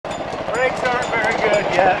good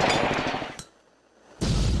yet.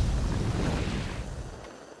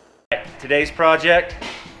 Today's project,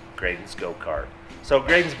 Grayden's go-kart. So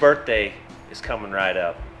Grayden's birthday is coming right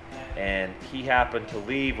up, and he happened to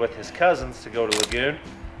leave with his cousins to go to Lagoon.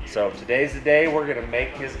 So today's the day we're gonna make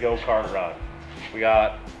his go-kart run. We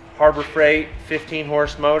got Harbor Freight 15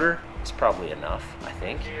 horse motor. It's probably enough, I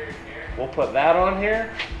think. We'll put that on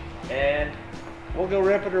here and we'll go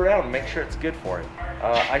rip it around and make sure it's good for him.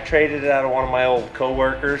 I traded it out of one of my old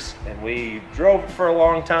co-workers and we drove it for a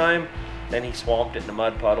long time. Then he swamped it in a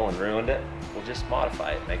mud puddle and ruined it. We'll just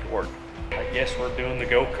modify it, make it work. I guess we're doing the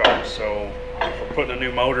go-kart, so if we're putting a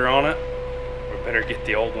new motor on it, we better get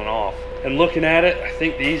the old one off. And looking at it, I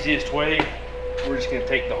think the easiest way, we're just gonna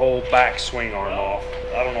take the whole back swing arm off.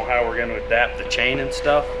 I don't know how we're gonna adapt the chain and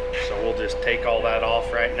stuff, so we'll just take all that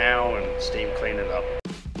off right now and steam clean it up.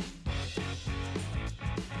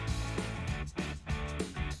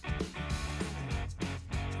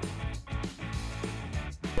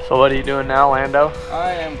 So what are you doing now, Lando?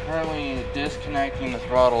 I am currently disconnecting the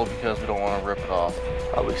throttle because we don't want to rip it off.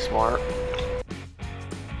 Probably smart.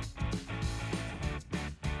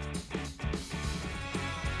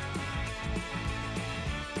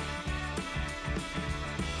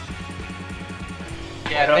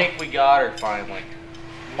 Yeah, I think we got her finally.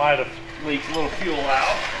 Might have leaked a little fuel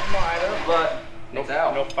out. Might have, but it's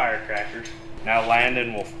out. No firecrackers. Now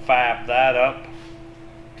Landon will fab that up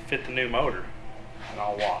to fit the new motor, and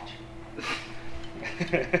I'll watch.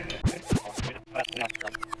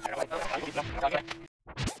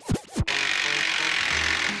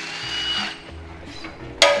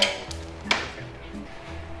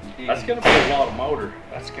 That's gonna be a lot of motor.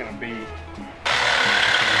 That's gonna be.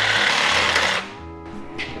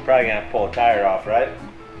 You're probably gonna have to pull a tire off, right?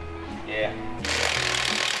 Yeah.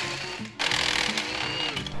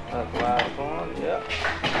 That's the last one, yeah.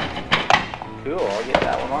 Cool, I'll get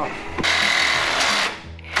that one off.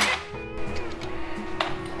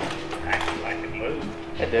 Actually, I can move.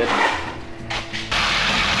 It did.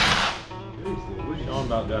 Sean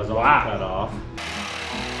about got his arm cut off.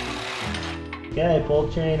 Okay, pull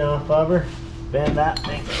the chain off of her. Bend that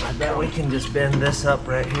thing. I bet we can just bend this up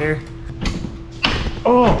right here.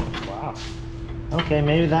 Oh! Wow. Okay,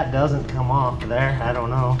 maybe that doesn't come off there. I don't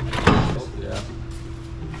know. Yeah.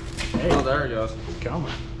 Hey. Oh, there it goes.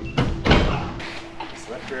 Coming. Just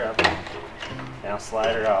lift her up. Now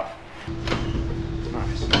slide her off.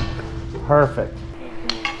 Nice. Perfect.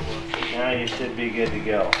 Now you should be good to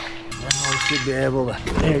go. Now we should be able to.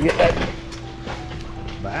 Here, get that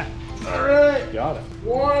back. All right. Got it.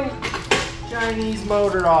 One Chinese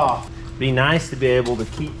motor off. Be nice to be able to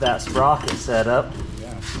keep that sprocket set up.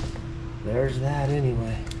 Yeah. There's that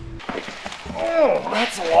anyway. Oh,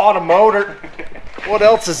 that's a lot of motor. What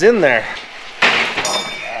else is in there?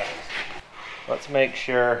 Let's make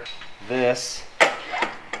sure this.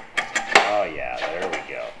 Oh yeah, there we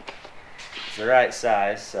go. It's the right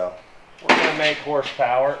size, so we're gonna make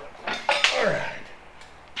horsepower. All right.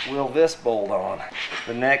 Will this bolt on?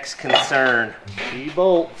 The next concern, the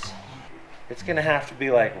bolts. It's gonna have to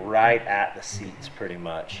be like right at the seats pretty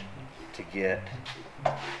much to get.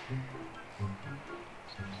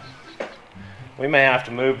 We may have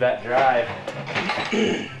to move that drive.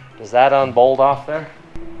 Does that unbolt off there?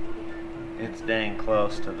 It's dang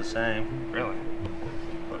close to the same. Really?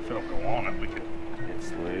 But if it'll go on it, we could.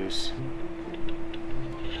 It's loose.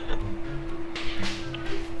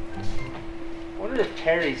 Wonder if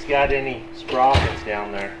Terry's got any sprockets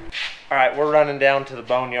down there. All right, we're running down to the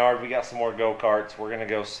boneyard. We got some more go-karts. We're gonna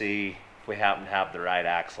go see if we happen to have the right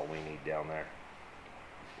axle we need down there.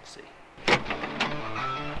 We'll see.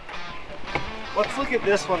 Let's look at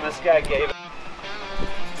this one this guy gave us.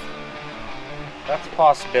 That's a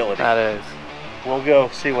possibility. That is. We'll go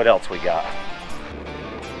see what else we got.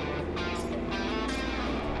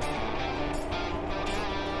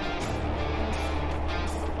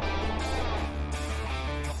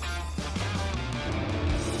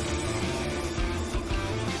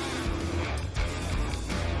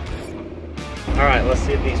 All right, let's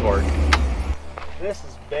see if these work. This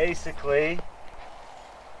is basically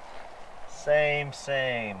same.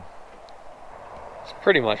 It's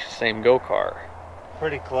pretty much the same go-kart.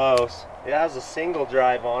 Pretty close. It has a single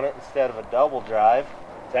drive on it instead of a double drive.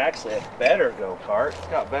 It's actually a better go-kart. It's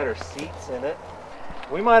got better seats in it.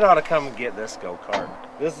 We might ought to come and get this go-kart.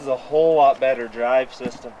 This is a whole lot better drive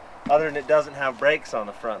system. Other than it doesn't have brakes on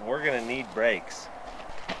the front. We're gonna need brakes.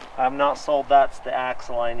 I'm not sold that's the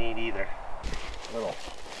axle I need either. A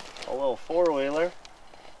little four-wheeler.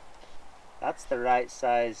 That's the right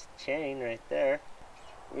size chain right there.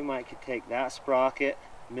 We might could take that sprocket,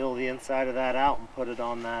 mill the inside of that out and put it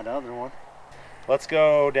on that other one. Let's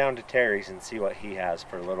go down to Terry's and see what he has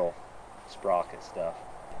for little sprocket stuff.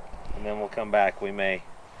 And then we'll come back. We're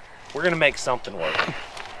gonna make something work.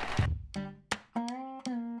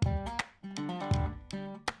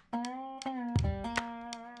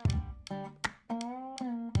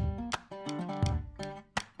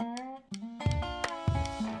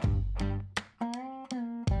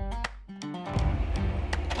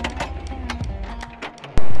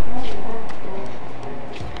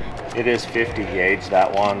 It is 50 gauge,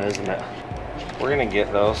 that one, isn't it? We're gonna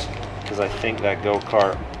get those because I think that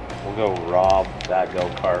go-kart, we'll go rob that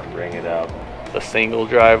go-kart and bring it up. The single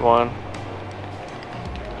drive one.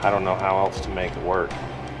 I don't know how else to make it work.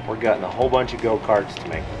 We're gutting a whole bunch of go-karts to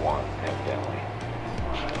make one, evidently.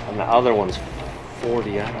 And the other one's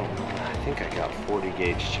 40, I don't know. I think I got 40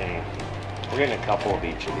 gauge chain. We're getting a couple of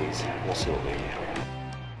each of these. We'll see what we get.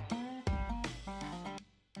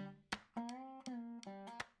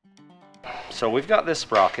 So we've got this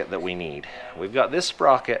sprocket that we need. We've got this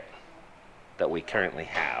sprocket that we currently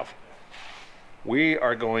have. We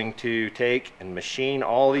are going to take and machine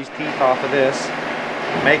all these teeth off of this,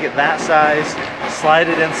 make it that size, slide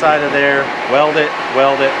it inside of there, weld it,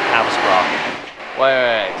 have a sprocket.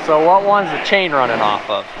 Wait. So what one's the chain running off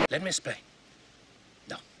of? Let me explain.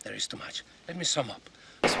 No, there is too much. Let me sum up.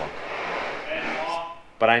 This one.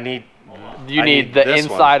 But I need... You need the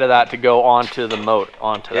inside of that to go onto the motor,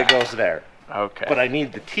 onto that. It goes there. Okay. But I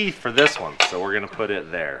need the teeth for this one, so we're gonna put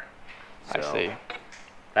it there. So, I see.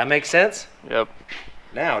 That makes sense? Yep.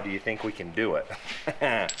 Now, do you think we can do it?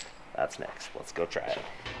 That's next. Let's go try it.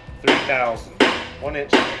 3,000. 1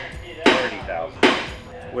 inch, 30,000.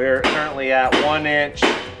 We're currently at 1 inch,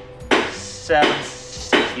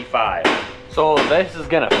 765. So this is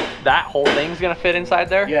gonna, that whole thing's gonna fit inside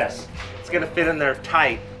there? Yes. It's gonna fit in there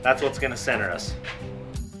tight. That's what's gonna center us.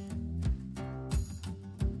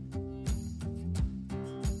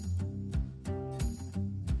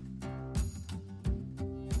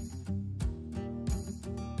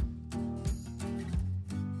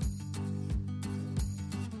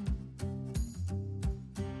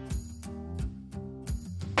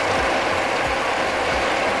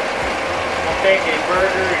 Take a burger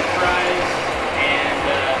and fries,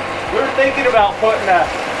 and we're thinking about putting a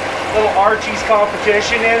little Archie's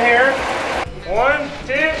competition in here. 1,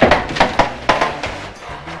 2.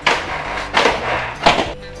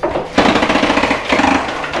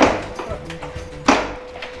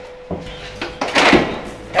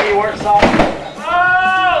 How you work, Saga?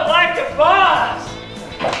 Oh, like a boss!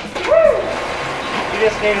 Woo! You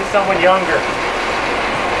just needed someone younger.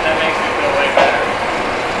 That makes me feel way better.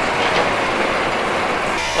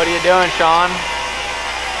 What are you doing, Sean?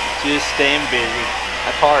 Just staying busy.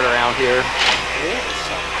 That's hard around here.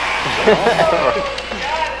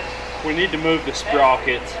 We need to move the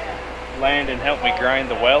sprocket. Landon helped me grind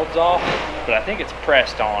the welds off, but I think it's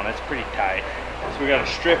pressed on. It's pretty tight. So we got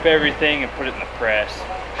to strip everything and put it in the press.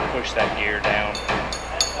 Push that gear down.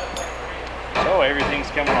 So everything's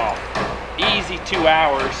coming off. Easy 2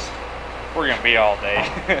 hours. We're gonna be all day.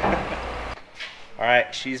 All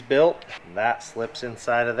right, she's built. That slips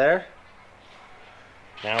inside of there.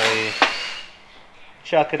 Now we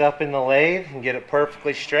chuck it up in the lathe and get it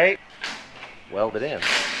perfectly straight. Weld it in.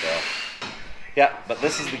 So, yeah, but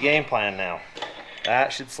this is the game plan now.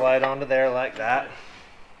 That should slide onto there like that.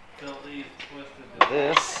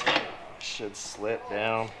 This should slip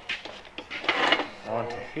down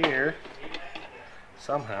onto here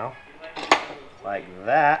somehow, like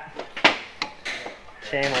that.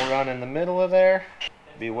 Chain will run in the middle of there,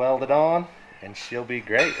 be welded on, and she'll be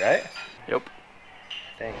great, right? Yep.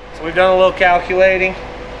 So we've done a little calculating.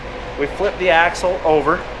 We flipped the axle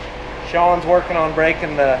over. Sean's working on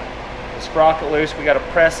breaking the sprocket loose. We got to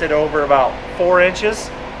press it over about 4 inches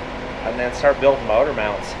and then start building motor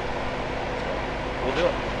mounts. We'll do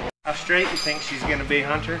it. How straight you think she's gonna be,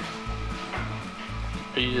 Hunter?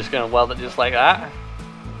 Are you just gonna weld it just like that?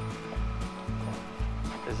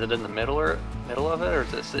 Is it in the middle of it, or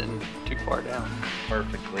is it sitting too far down?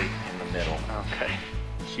 Perfectly in the middle. Okay.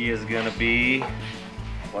 She is gonna be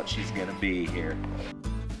what she's gonna be here.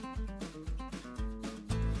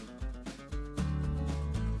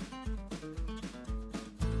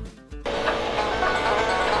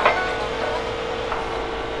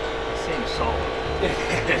 Seems solid.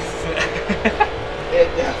 It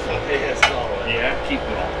definitely is solid. Yeah, keep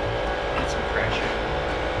going. Get some pressure.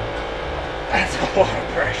 That's a lot of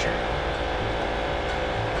pressure.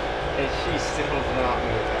 And she still is not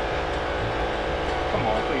moving. Come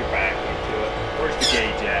on, put your back into it. Where's the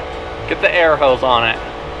gauge at? Get the air hose on it.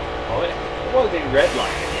 Oh, it wasn't even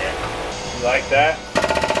redlining yet. You like that?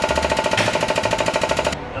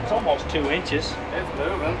 That's It's almost 2 inches. It's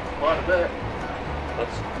moving quite a bit.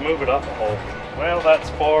 Let's move it up a hole. Well, that's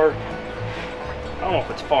far. I don't know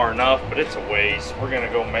if it's far enough, but it's a ways. We're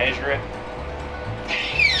gonna go measure it.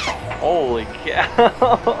 Holy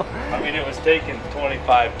cow. I mean, it was taking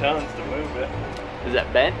 25 tons to move it. Is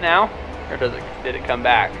it bent now? Or did it come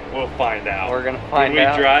back? We'll find out. We're gonna find when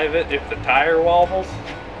out. we drive it, if the tire wobbles,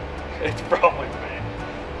 it's probably bent.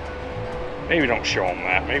 Maybe don't show them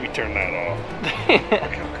that. Maybe turn that off.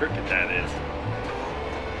 Look how crooked that is.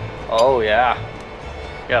 Oh yeah.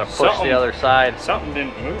 You gotta push the other side. Something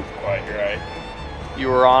didn't move quite right. You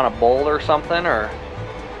were on a bolt or something, or?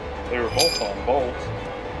 They were both on bolts.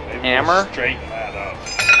 Maybe Hammer? we'll straighten that up.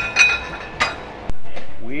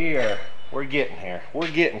 We're getting here.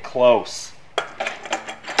 We're getting close.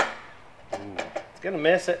 It's gonna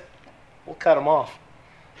miss it. We'll cut them off.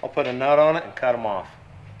 I'll put a nut on it and cut them off.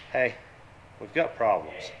 Hey, we've got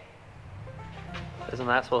problems. Isn't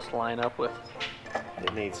that supposed to line up with?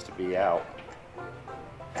 It needs to be out.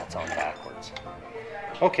 That's on backwards.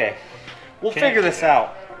 Okay, we'll figure this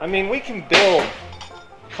out. I mean, we can build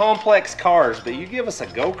complex cars, but you give us a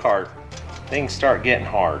go-kart, things start getting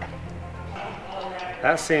hard.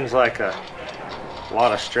 That seems like a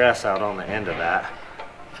lot of stress out on the end of that.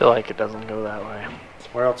 I feel like it doesn't go that way.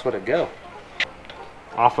 Where else would it go?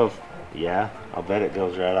 Off of, yeah, I'll bet it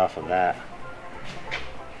goes right off of that.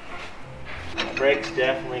 Brake's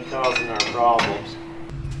definitely causing our problems.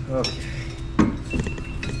 Okay.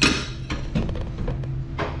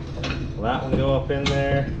 Will that one go up in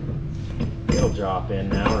there? It'll drop in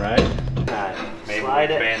now, right? Maybe Slide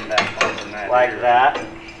we'll it bend that part in that like area. that.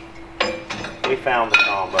 We found the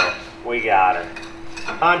combo. We got it.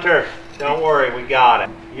 Hunter, don't worry, we got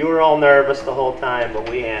it. You were all nervous the whole time, but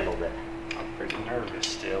we handled it. I'm pretty nervous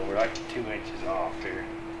still. We're like 2 inches off here.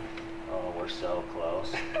 Oh, we're so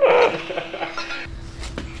close.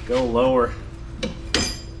 Go lower. Well,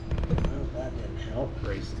 that didn't help.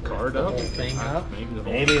 Raise the cart up. Thing up.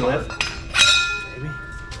 Maybe lift. Maybe.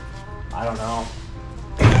 I don't know.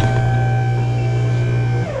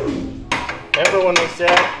 Remember when we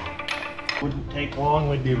said it wouldn't take long,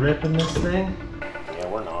 we'd be ripping this thing? Yeah,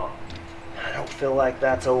 we're not. I don't feel like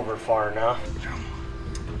that's over far enough.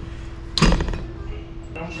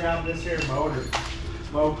 Don't grab this here motor.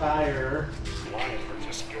 Low tire. Lines were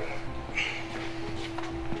just good.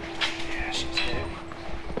 Yeah, she's heavy.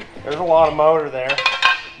 There's a lot of motor there.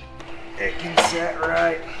 It can set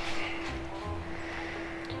right.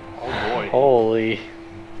 Oh boy. Holy.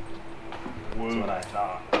 That's what I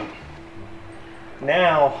thought.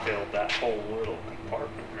 Now, Filled that whole little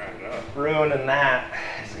compartment right up. ruining that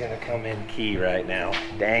is gonna come in key right now.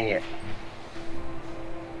 Dang it.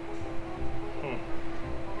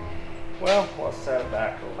 Well, let's set it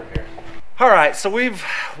back over here. All right, so we've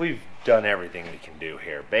done everything we can do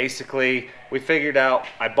here. Basically, we figured out,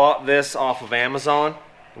 I bought this off of Amazon,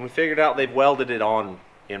 and we figured out they've welded it on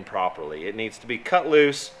improperly. It needs to be cut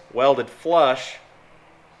loose, welded flush,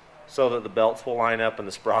 so that the belts will line up and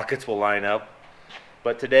the sprockets will line up.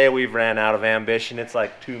 But today we've ran out of ambition. It's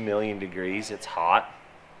like 2 million degrees, it's hot,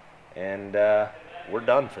 and we're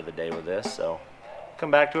done for the day with this, so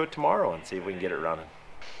come back to it tomorrow and see if we can get it running.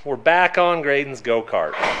 We're back on Grayden's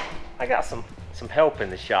go-kart. I got some help in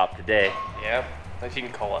the shop today. Yeah, if you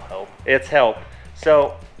can call it help. It's help.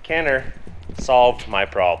 So Kenner solved my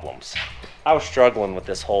problems. I was struggling with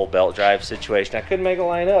this whole belt drive situation. I couldn't make it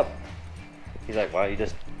line up. He's like, well, you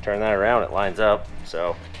just turn that around, it lines up.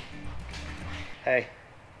 So, hey,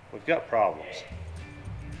 we've got problems.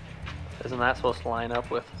 Isn't that supposed to line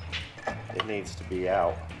up with? It needs to be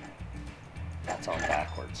out. That's on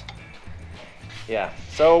backwards. Yeah,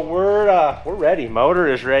 so we're ready. Motor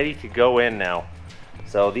is ready to go in now.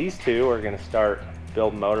 So these two are gonna start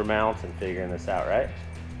building motor mounts and figuring this out, right?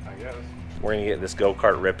 I guess. We're gonna get this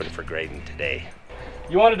go-kart ripping for Grayden today.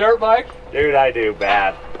 You want a dirt bike? Dude, I do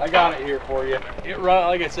bad. I got it here for you. It run,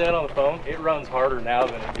 like I said on the phone, it runs harder now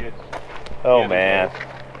than it did. Oh man.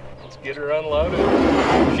 Let's get her unloaded.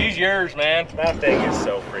 She's yours, man. That thing is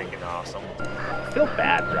so freaking awesome. I feel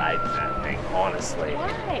bad riding that thing, honestly.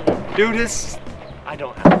 Why? Dude, I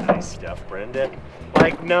don't have nice stuff, Brenda.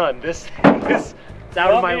 Like none. This it's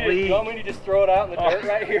out of my league. You want me to just throw it out in the dirt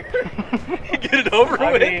right here? Get it over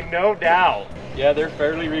I with? mean, no doubt. Yeah, they're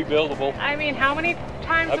fairly rebuildable. I mean, how many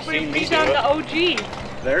times I've have we seen me redone do the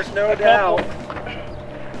OG? There's no A couple. doubt.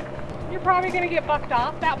 You're probably gonna get bucked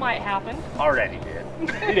off. That might happen. Already did.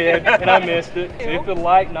 It did, and I missed it. See if it'll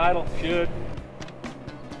light and idle. Should.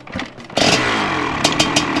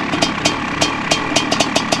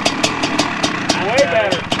 Way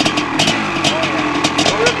better.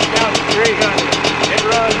 We're ripping down to 300. It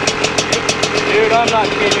runs. Dude, I'm not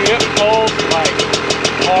kidding you. It pulls like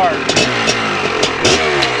hard.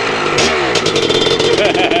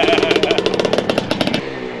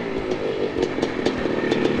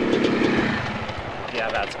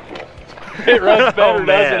 Yeah, that's cool. It runs better, Oh, man.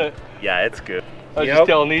 doesn't it? Yeah, it's good. I was just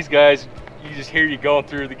telling these guys, you just hear you going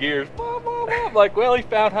through the gears. I'm like, well, he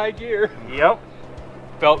found high gear. Yep.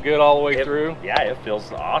 Felt good all the way through. Yeah, it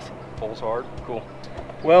feels awesome. Pulls hard. Cool.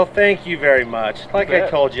 Well, thank you very much. Like I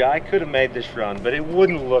bet. told you, I could have made this run, but it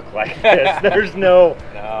wouldn't look like this. There's no.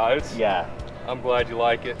 No, it's. Yeah. I'm glad you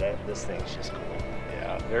like it. This thing's just cool.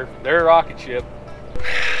 Yeah, they're a rocket ship.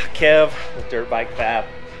 Kev with Dirt Bike Fab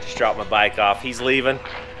just dropped my bike off. He's leaving,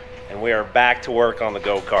 and we are back to work on the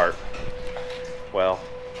go-kart. Well,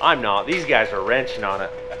 I'm not. These guys are wrenching on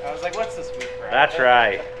it. I was like, what's this week crap? That's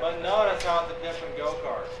right. But notice how it's a different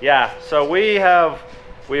go-kart. Yeah, so we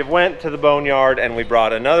went to the boneyard and we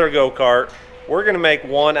brought another go-kart. We're gonna make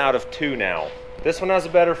one out of two now. This one has a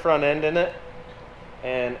better front end in it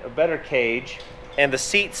and a better cage. And the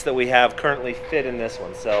seats that we have currently fit in this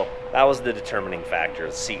one. So that was the determining factor,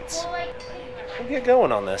 the seats. We'll get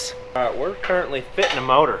going on this. All right, we're currently fitting a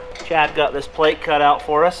motor. Chad got this plate cut out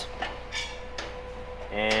for us.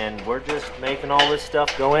 And we're just making all this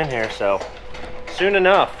stuff go in here. So soon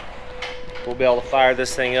enough, we'll be able to fire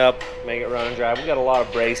this thing up, make it run and drive. We got a lot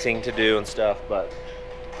of bracing to do and stuff, but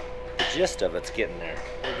the gist of it's getting there.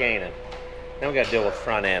 We're gaining. Now we got to deal with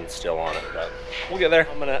front end still on it, but we'll get there.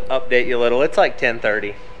 I'm gonna update you a little. It's like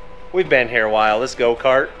 10:30. We've been here a while. This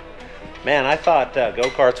go-kart, man, I thought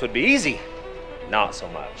go-karts would be easy. Not so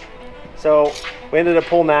much. So we ended up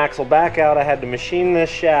pulling the axle back out. I had to machine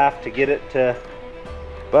this shaft to get it to,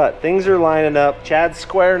 but things are lining up. Chad's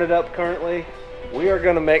squaring it up currently. We are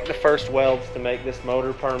gonna make the first welds to make this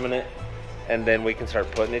motor permanent, and then we can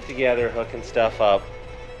start putting it together, hooking stuff up,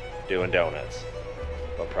 doing donuts.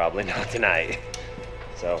 But probably not tonight.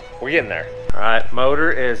 So we're getting there. All right,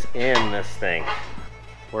 motor is in this thing.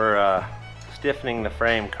 We're stiffening the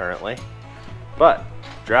frame currently, but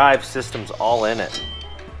drive system's all in it.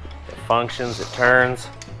 It functions, it turns.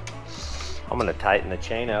 I'm gonna tighten the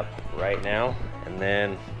chain up right now, and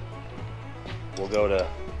then we'll go to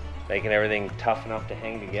making everything tough enough to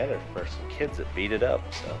hang together for some kids that beat it up.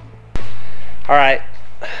 So, all right,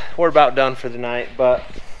 we're about done for the night, but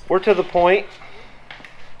we're to the point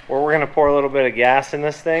where we're gonna pour a little bit of gas in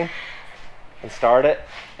this thing and start it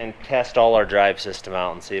and test all our drive system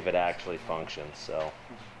out and see if it actually functions. So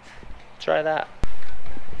try that.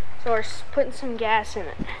 So we're putting some gas in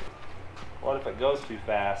it. What if it goes too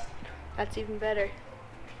fast? That's even better.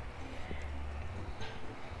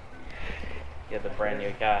 Get the brand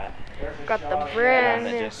new guy. Got the One brand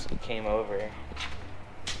that new. just came over.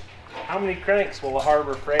 How many cranks will a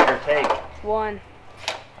Harbor Freighter take? One.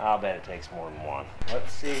 I'll bet it takes more than one.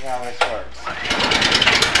 Let's see how this works. First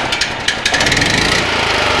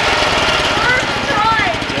try!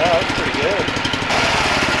 Yeah, that's pretty good.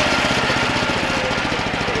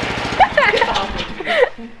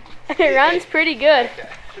 It runs pretty good.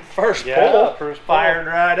 First Yeah, pull, first pull. firing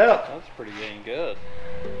right up. That's pretty dang good.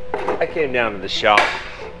 I came down to the shop.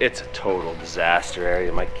 It's a total disaster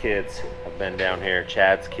area. My kids have been down here,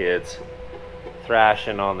 Chad's kids,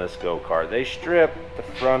 thrashing on this go-kart. They stripped the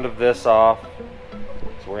front of this off,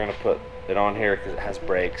 so we're gonna put it on here because it has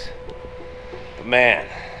brakes. But man,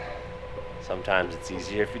 sometimes it's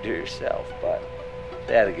easier if you do it yourself, but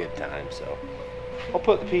they had a good time. So I'll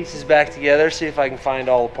put the pieces back together, see if I can find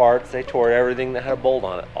all the parts. They tore everything that had a bolt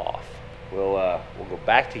on it off. We'll go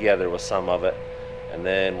back together with some of it, and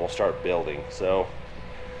then we'll start building. So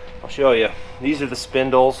I'll show you. These are the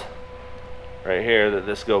spindles right here that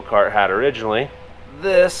this go-kart had originally.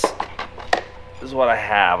 This is what I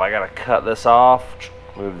have. I gotta cut this off,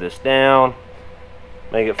 move this down,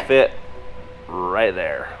 make it fit right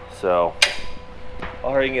there. So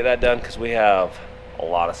I'll hurry and get that done because we have a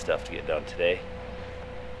lot of stuff to get done today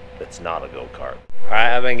that's not a go-kart. All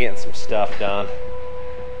right, I've been getting some stuff done.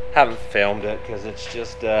 Haven't filmed it because it's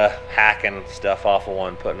just hacking stuff off of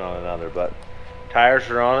one, putting on another, but tires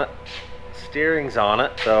are on it, steering's on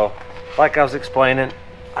it. So like I was explaining,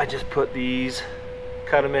 I just put these,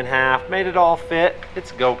 cut them in half, made it all fit.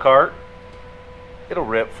 It's a go-kart. It'll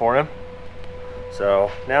rip for him.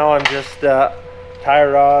 So now I'm just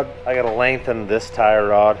tire rod. I gotta lengthen this tire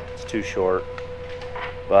rod. It's too short.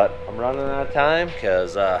 But I'm running out of time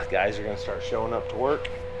because guys are gonna start showing up to work.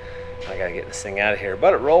 I gotta get this thing out of here.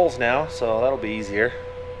 But it rolls now, so that'll be easier.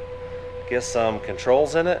 Get some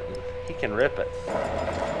controls in it, and he can rip it.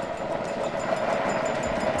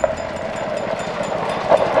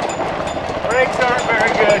 Brakes aren't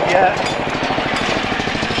very good yet.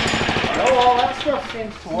 Oh, all that stuff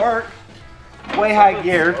seems to work. way high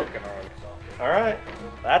geared. All right,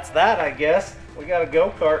 that's that, I guess. We got a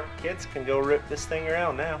go-kart. Kids can go rip this thing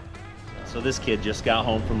around now. So this kid just got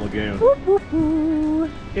home from Lagoon.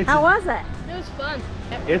 How was it? It was fun.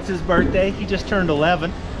 It's his birthday. He just turned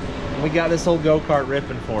 11. And we got this whole go-kart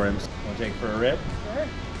ripping for him. Want to take it for a rip? Sure.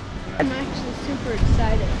 I'm actually super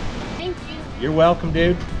excited. Thank you. You're welcome,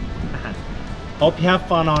 dude. Hope you have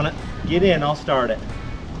fun on it. Get in, I'll start it.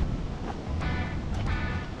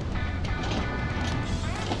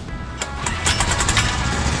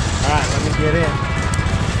 All right, let me get in.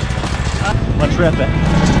 Let's rip it.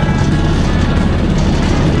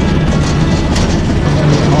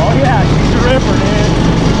 Oh yeah, she's a ripper, dude.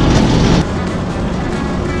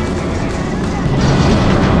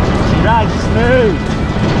 She rides smooth.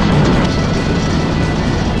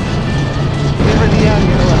 Give her the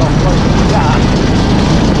onion a little. What you got?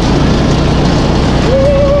 Woo!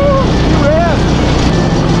 You ripped.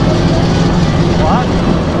 What?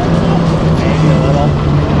 Maybe a little.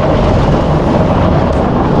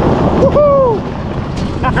 Woohoo!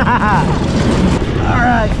 All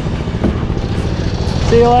right.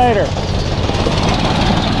 See you later.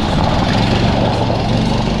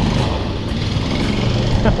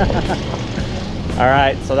 All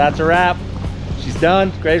right, so that's a wrap. She's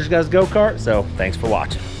done. Grader's got his go-kart, so thanks for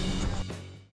watching.